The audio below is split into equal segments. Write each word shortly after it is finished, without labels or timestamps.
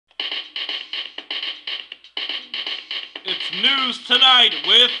News Tonight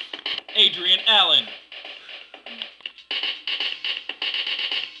with Adrian Allen.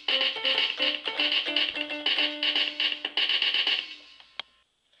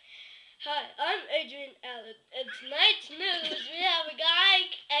 Hi, I'm Adrian Allen. In tonight's news, we have a guy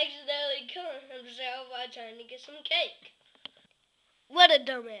accidentally killing himself while trying to get some cake. What a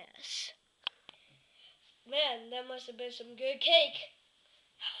dumbass. Man, that must have been some good cake.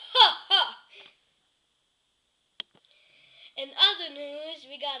 Ha ha! In other news,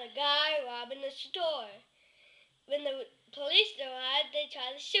 we got a guy robbing a store. When the police arrived, they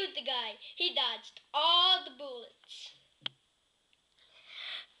tried to shoot the guy. He dodged all the bullets.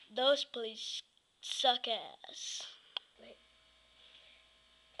 Those police suck ass.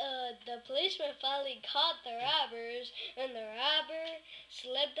 The policeman finally caught the robbers, and the robber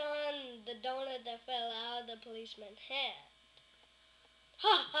slipped on the donut that fell out of the policeman's hand.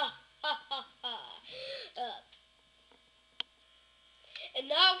 Ha ha ha ha ha! And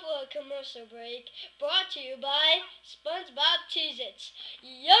now for a commercial break, brought to you by SpongeBob Cheez-Its.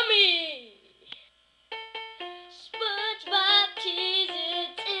 Yummy! SpongeBob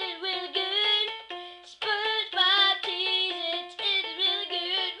Cheez-Its is really good. SpongeBob Cheez-Its is really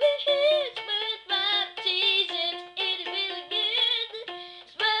good. Woohoo! SpongeBob Cheez-Its is really good.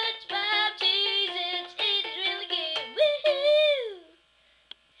 SpongeBob Cheez-Its is really good. Woohoo!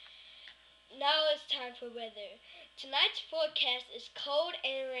 Now it's time for weather. Tonight's forecast is cold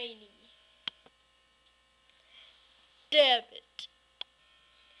and rainy. Damn it.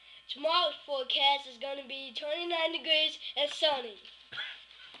 Tomorrow's forecast is going to be 29 degrees and sunny.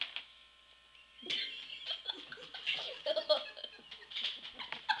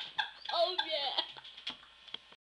 Oh yeah.